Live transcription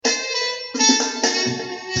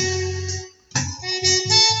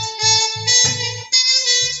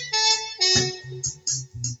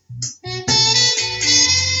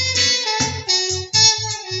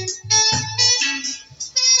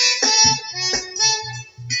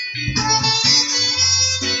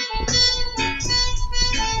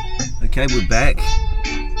Okay, we're back.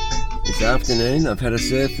 It's afternoon. I've had a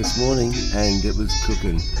surf this morning and it was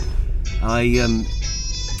cooking. I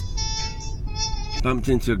bumped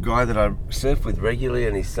into a guy that I surf with regularly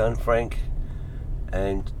and his son Frank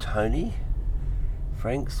and Tony.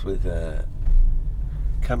 Frank's with a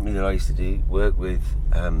company that I used to do work with,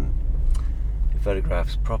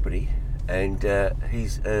 photographs property, and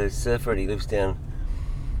he's a surfer and he lives down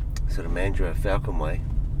sort of Mandurah, Falcon Way.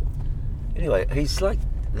 Anyway, he's like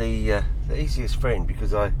the easiest friend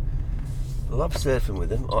because I love surfing with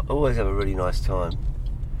him. I always have a really nice time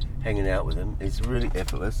hanging out with him. It's really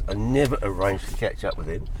effortless. I never arranged to catch up with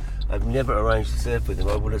him. I've never arranged to surf with him.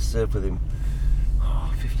 I would have surfed with him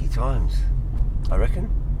 50 times, I reckon.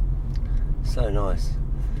 So nice.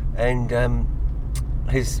 And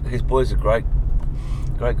his boy's a great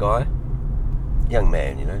guy, young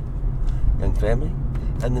man, young family.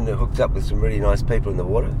 And then they're hooked up with some really nice people in the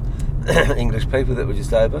water, English people that were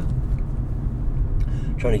just over,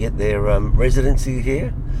 trying to get their residency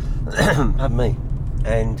here. Pardon me.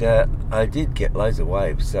 And I did get loads of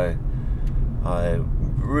waves, so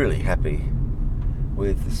I'm really happy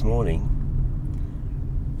with this morning.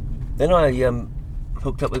 Then I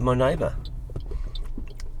hooked up with my neighbour,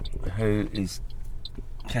 who is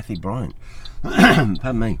Kathy Bryant.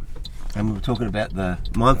 Pardon me. And we were talking about the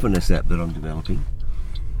mindfulness app that I'm developing,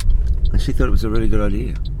 and she thought it was a really good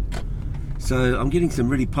idea. So I'm getting some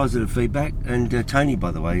really positive feedback, and Tony,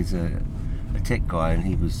 by the way, is a tech guy, and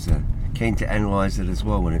he was keen to analyse it as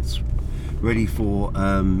well when it's ready for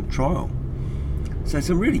trial. So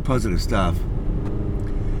some really positive stuff.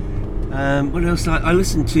 What else? I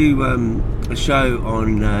listened to a show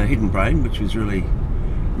on Hidden Brain, which was really,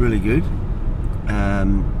 really good.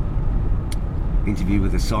 Interview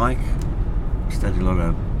with a psych. Studied a lot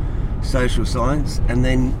of social science, and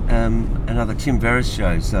then another Tim Ferriss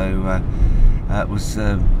show. So it was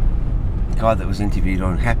a guy that was interviewed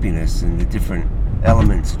on happiness and the different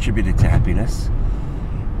elements attributed to happiness.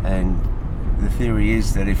 And the theory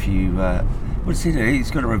is that if you, what does he do? He's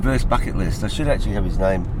got a reverse bucket list. I should actually have his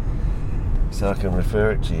name so I can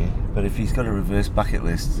refer it to you. But if he's got a reverse bucket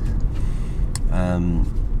list,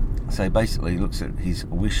 so basically he looks at his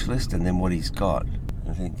wish list and then what he's got.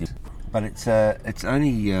 I think. But it's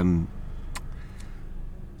only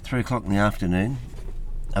 3 o'clock in the afternoon.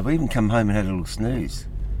 I've even come home and had a little snooze.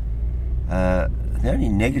 The only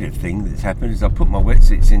negative thing that's happened is I put my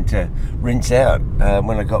wetsuits in to rinse out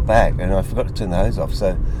when I got back, and I forgot to turn the hose off.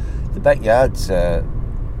 So the backyard's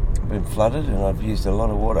been flooded, and I've used a lot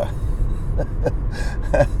of water.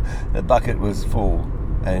 The bucket was full,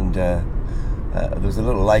 and there was a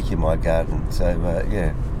little lake in my garden. So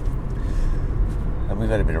yeah. And we've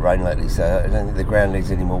had a bit of rain lately, so I don't think the ground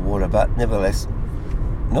needs any more water, but nevertheless,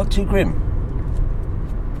 not too grim.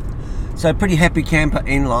 So pretty happy camper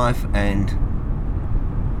in life, and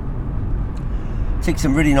ticked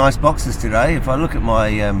some really nice boxes today. If I look at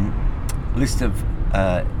my list of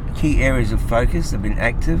key areas of focus, I've been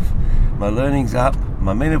active, my learning's up,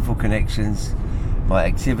 my meaningful connections, my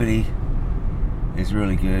activity is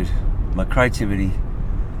really good, my creativity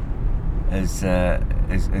is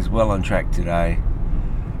well on track today.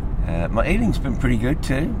 My eating's been pretty good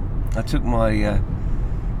too. I took my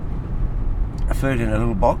food in a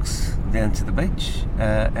little box down to the beach,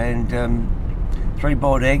 and 3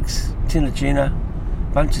 boiled eggs, tin of tuna,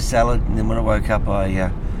 bunch of salad, and then when I woke up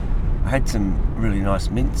I had some really nice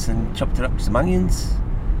mince and chopped it up with some onions,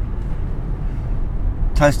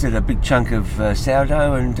 toasted a big chunk of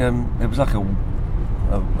sourdough, and it was like a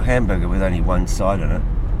hamburger with only one side on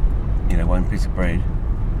it, one piece of bread.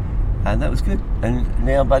 And that was good. And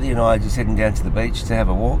now Buddy and I are just heading down to the beach to have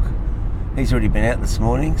a walk. He's already been out this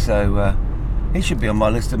morning, so he should be on my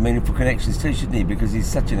list of meaningful connections too, shouldn't he? Because he's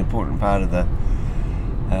such an important part of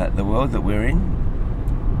the world that we're in.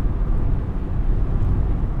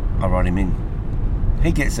 I write him in.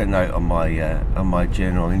 He gets a note on my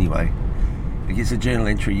journal anyway. He gets a journal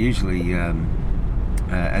entry usually,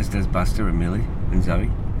 as does Buster and Millie and Zoe.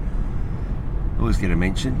 Always get a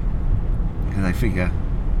mention because they figure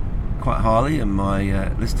quite highly in my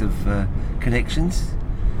list of connections.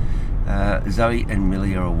 Zoe and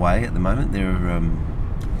Millie are away at the moment. They're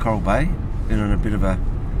Coral Bay, been on a bit of a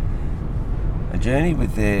journey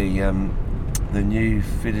with their the new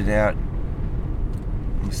fitted out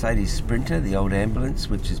Mercedes Sprinter, the old ambulance,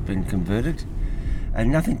 which has been converted,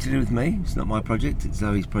 and nothing to do with me. It's not my project, it's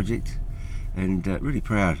Zoe's project, and really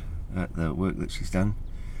proud at the work that she's done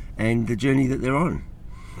and the journey that they're on.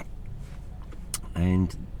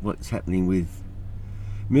 And what's happening with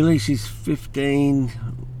Millie, she's 15,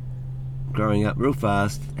 growing up real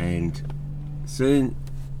fast, and soon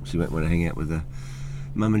she won't want to hang out with the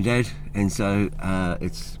mum and dad, and so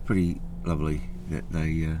it's pretty lovely that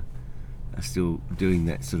they are still doing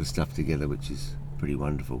that sort of stuff together, which is pretty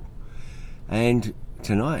wonderful. And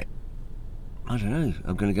tonight, I don't know,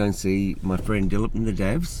 I'm going to go and see my friend Dilip and the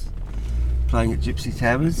Davs playing at Gypsy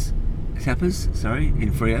Tappers,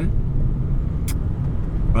 in Freo.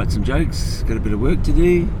 Write some jokes, got a bit of work to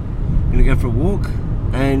do, going to go for a walk,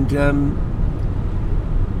 and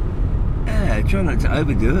try not to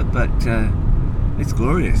overdo it, but it's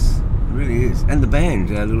glorious, it really is. And the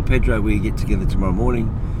band, little Pedro, we get together tomorrow morning.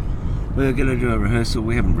 We're going to do a rehearsal.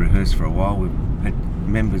 We haven't rehearsed for a while, we've had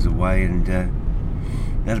members away, and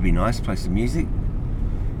that'll be nice, play some music.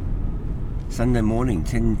 Sunday morning,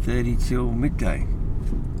 10:30 till midday,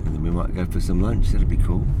 and then we might go for some lunch, that'll be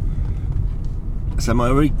cool. So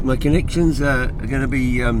my connections are going to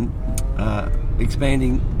be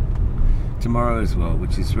expanding tomorrow as well,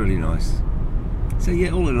 which is really nice. So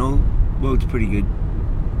yeah, all in all, world's pretty good.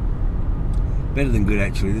 Better than good,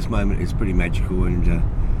 actually. This moment is pretty magical, and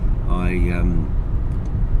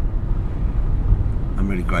I'm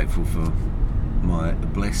really grateful for my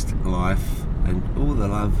blessed life and all the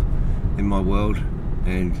love in my world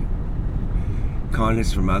and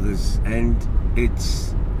kindness from others, and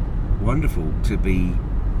it's wonderful to be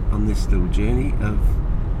on this little journey of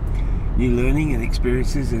new learning and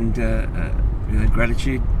experiences, and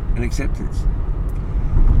gratitude and acceptance.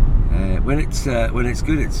 When it's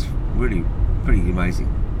good, it's really pretty amazing.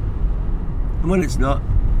 And when it's not,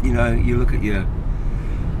 you look at your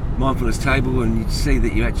mindfulness table and you see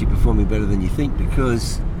that you're actually performing better than you think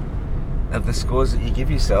because of the scores that you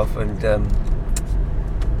give yourself, and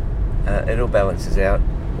it all balances out.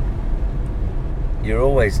 You're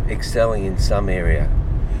always excelling in some area,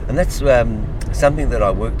 and that's something that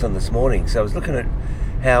I worked on this morning. So I was looking at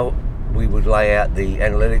how we would lay out the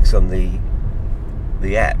analytics on the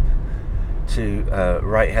app to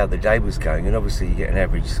rate how the day was going, and obviously you get an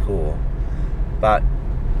average score, but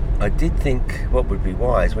I did think what would be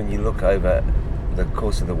wise when you look over the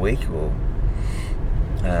course of the week, or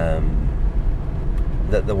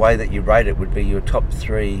that the way that you rate it would be your top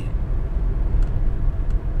 3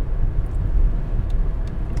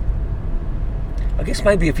 I guess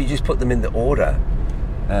maybe if you just put them in the order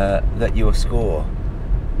that your score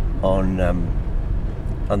on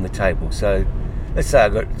the table. So let's say I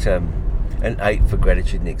got an 8 for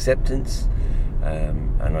gratitude and acceptance,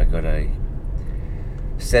 and I got a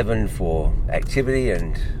 7 for activity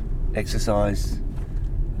and exercise,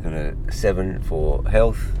 I got a 7 for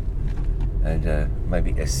health, and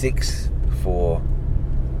maybe a 6 for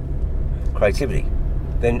creativity.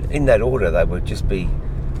 Then in that order they would just be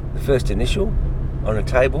the first initial on a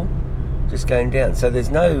table, just going down. So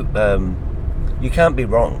there's no, you can't be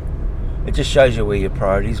wrong. It just shows you where your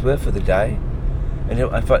priorities were for the day. And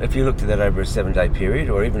if you looked at that over a 7-day period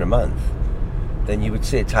or even a month, then you would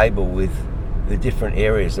see a table with the different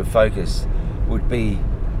areas of focus would be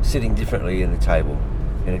sitting differently in the table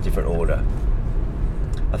in a different order.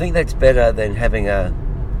 I think that's better than having a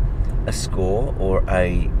score or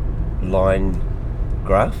a line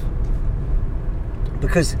graph,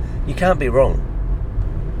 because you can't be wrong.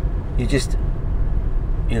 You just,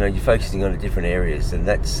 you're focusing on the different areas, and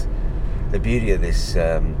that's the beauty of this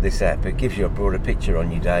app. It gives you a broader picture on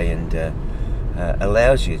your day, and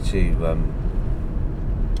allows you to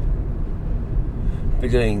be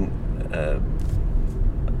doing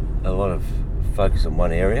a lot of focus on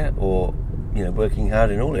one area, or working hard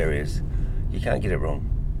in all areas. You can't get it wrong.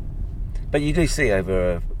 But you do see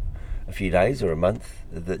over a few days or a month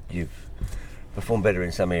that you've performed better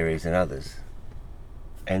in some areas than others.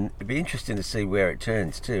 And it'd be interesting to see where it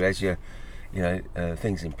turns too, as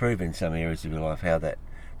things improve in some areas of your life, how that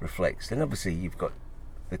reflects. And obviously you've got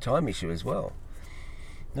the time issue as well.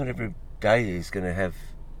 Not every day is going to have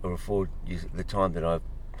or afford you the time that I've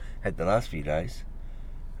had the last few days,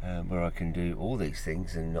 where I can do all these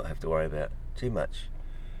things and not have to worry about too much.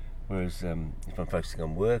 Whereas if I'm focusing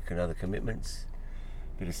on work and other commitments,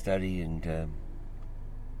 a bit of study and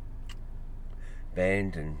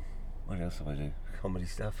band, and what else do I do? Comedy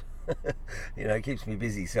stuff. It keeps me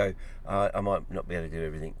busy, so I might not be able to do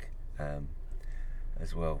everything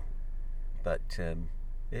as well. But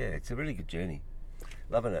it's a really good journey.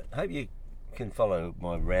 Loving it. Hope you can follow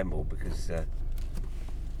my ramble, because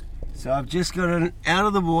so I've just gotten out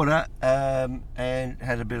of the water and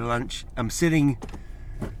had a bit of lunch. I'm sitting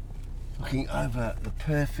looking over the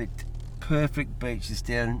perfect beaches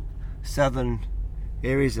down southern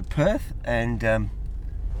areas of Perth, and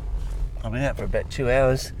I've been out for about 2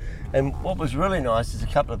 hours, and what was really nice is a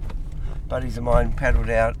couple of buddies of mine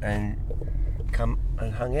paddled out and come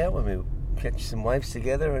and hung out with me, catch some waves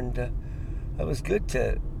together, and it was good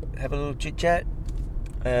to have a little chit chat.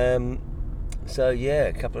 So yeah,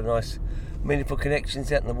 a couple of nice, meaningful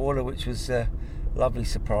connections out in the water, which was a lovely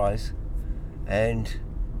surprise, and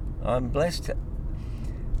I'm blessed.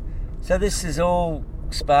 So this is all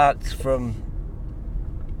sparked from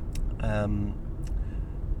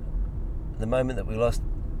the moment that we lost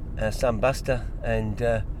our son Buster, and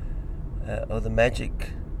all the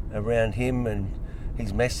magic around him and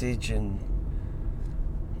his message, and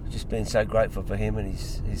just being so grateful for him and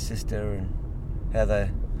his sister, and how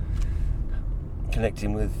they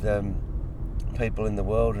connecting with people in the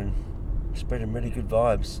world and spreading really good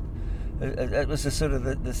vibes. It was the sort of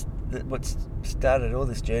what started all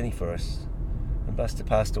this journey for us. And Buster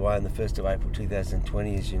passed away on the 1st of April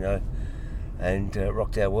 2020, as you know, and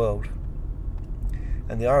rocked our world.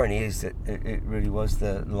 And the irony is that it really was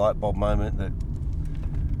the light bulb moment that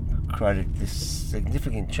created this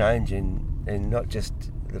significant change in not just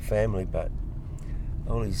the family, but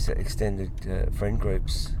all his extended friend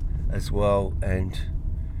groups as well. And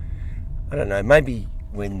I don't know, maybe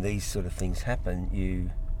when these sort of things happen,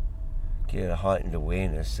 you get a heightened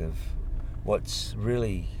awareness of what's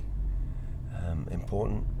really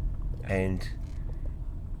important. And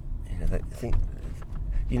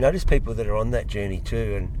you notice people that are on that journey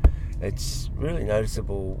too, and it's really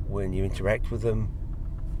noticeable when you interact with them.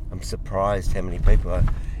 I'm surprised how many people are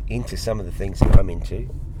into some of the things that I'm into,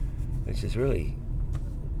 which is really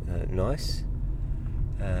nice,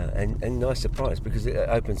 and nice surprise, because it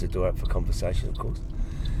opens the door up for conversation, of course.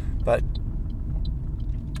 But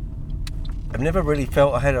I've never really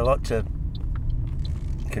felt I had a lot to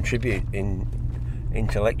contribute in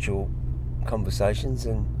intellectual conversations,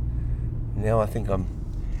 and now I think I'm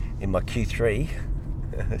in my Q3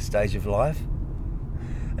 stage of life.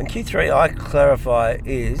 And Q3, I clarify,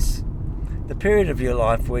 is the period of your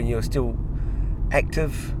life when you're still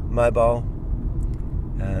active, mobile,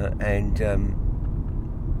 and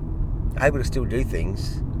able to still do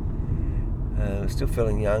things, still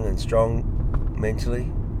feeling young and strong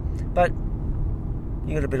mentally, but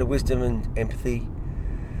you got a bit of wisdom and empathy,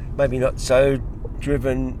 maybe not so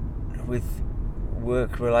driven with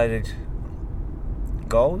work-related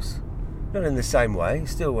goals, not in the same way.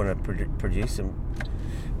 Still want to produce and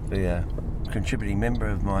be a contributing member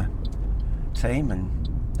of my team and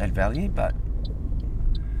add value, but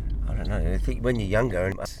I don't know, I think when you're younger,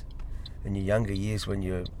 and in your younger years, when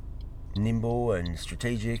you're nimble and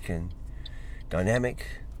strategic and dynamic,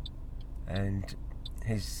 and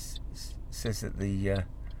he says that the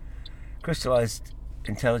crystallized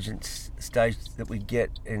intelligence stage that we get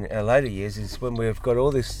in our later years is when we've got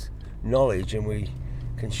all this knowledge and we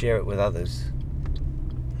can share it with others.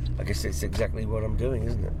 I guess that's exactly what I'm doing,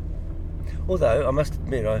 isn't it? Although I must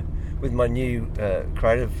admit, with my new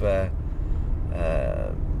creative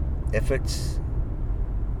efforts,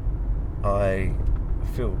 I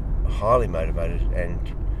feel highly motivated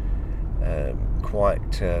and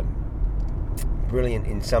quite brilliant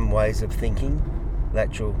in some ways of thinking,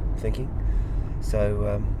 lateral thinking.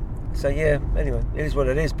 So yeah, anyway, it is what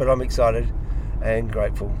it is, but I'm excited and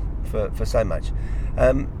grateful for so much.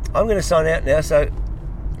 I'm going to sign out now, so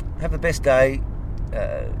have the best day.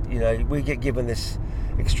 We get given this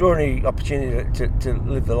extraordinary opportunity to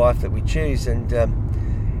live the life that we choose, and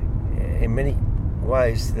in many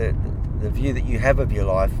ways the view that you have of your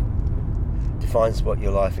life defines what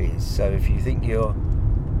your life is. So if you think you're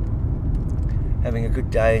having a good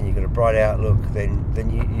day and you've got a bright outlook,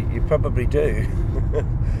 then you probably do.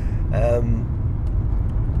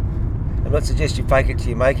 I'm not suggesting you fake it till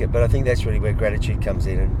you make it, but I think that's really where gratitude comes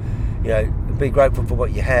in, and be grateful for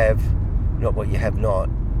what you have, not what you have not.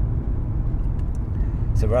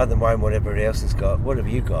 So rather than worrying what everybody else has got, what have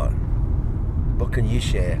you got? What can you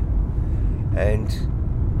share? And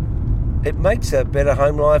it makes a better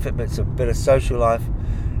home life, it makes a better social life,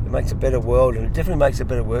 it makes a better world, and it definitely makes a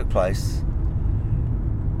better workplace.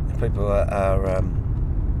 People are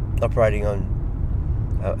operating on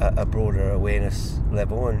a broader awareness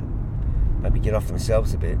level and maybe get off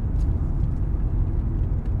themselves a bit.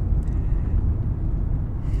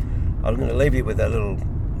 I'm going to leave you with a little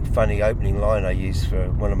funny opening line I use for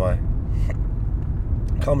one of my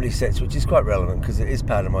comedy sets, which is quite relevant because it is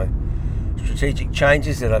part of my strategic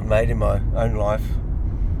changes that I've made in my own life.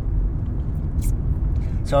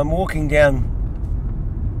 So I'm walking down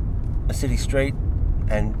a city street,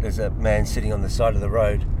 and there's a man sitting on the side of the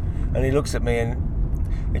road, and he looks at me and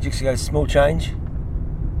he just goes, "Small change?"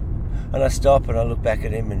 And I stop and I look back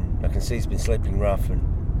at him, and I can see he's been sleeping rough, and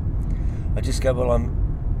I just go, "Well, I'm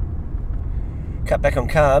cut back on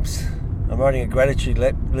carbs, I'm writing a gratitude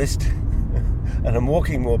list and I'm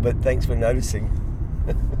walking more, but thanks for noticing."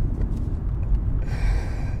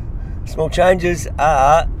 Small changes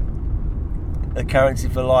are the currency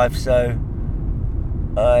for life, so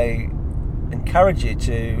I encourage you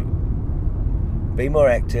to be more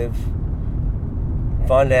active,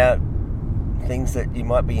 find out things that you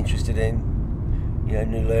might be interested in,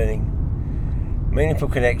 new learning, meaningful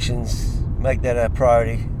connections, make that a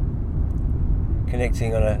priority,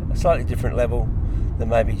 connecting on a slightly different level than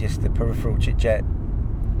maybe just the peripheral chit-chat,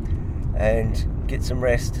 and get some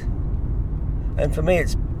rest. And for me,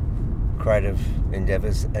 it's creative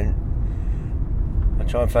endeavours, and I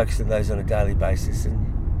try and focus on those on a daily basis.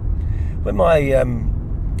 And when my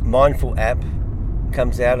mindful app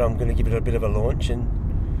comes out, I'm going to give it a bit of a launch,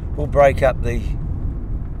 and we'll break up the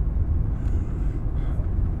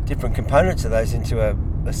different components of those into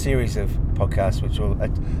a series of podcasts which will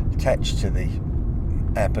attach to the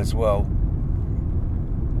app as well.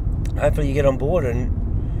 Hopefully you get on board,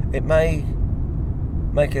 and it may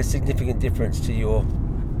make a significant difference to your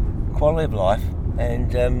quality of life,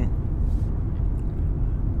 and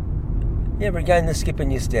regain the skip in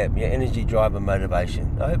your step, your energy, drive and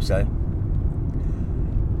motivation. I hope so.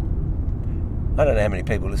 I don't know how many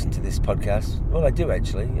people listen to this podcast. Well, I do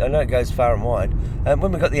actually. I know it goes far and wide.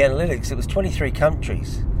 When we got the analytics, it was 23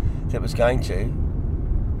 countries that it was going to,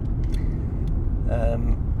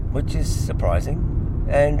 which is surprising,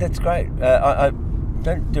 and that's great. I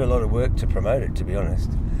don't do a lot of work to promote it, to be honest.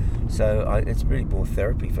 So it's really more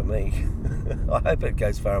therapy for me. I hope it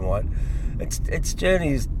goes far and wide. Its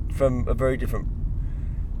journey is from a very different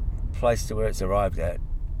place to where it's arrived at.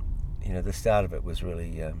 The start of it was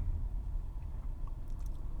really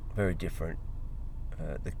very different,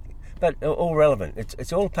 but all relevant.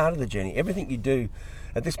 It's all part of the journey. Everything you do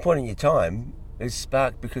at this point in your time is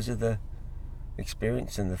sparked because of the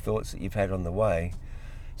experience and the thoughts that you've had on the way.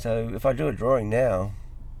 So if I do a drawing now,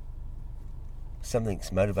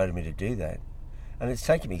 something's motivated me to do that, and it's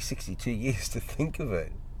taken me 62 years to think of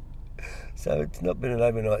it. So it's not been an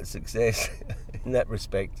overnight success in that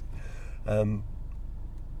respect. Be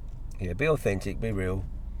authentic, be real,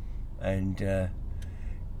 and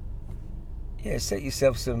set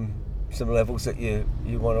yourself some levels that you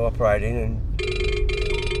want to operate in, and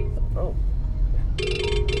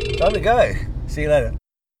time to go. See you later.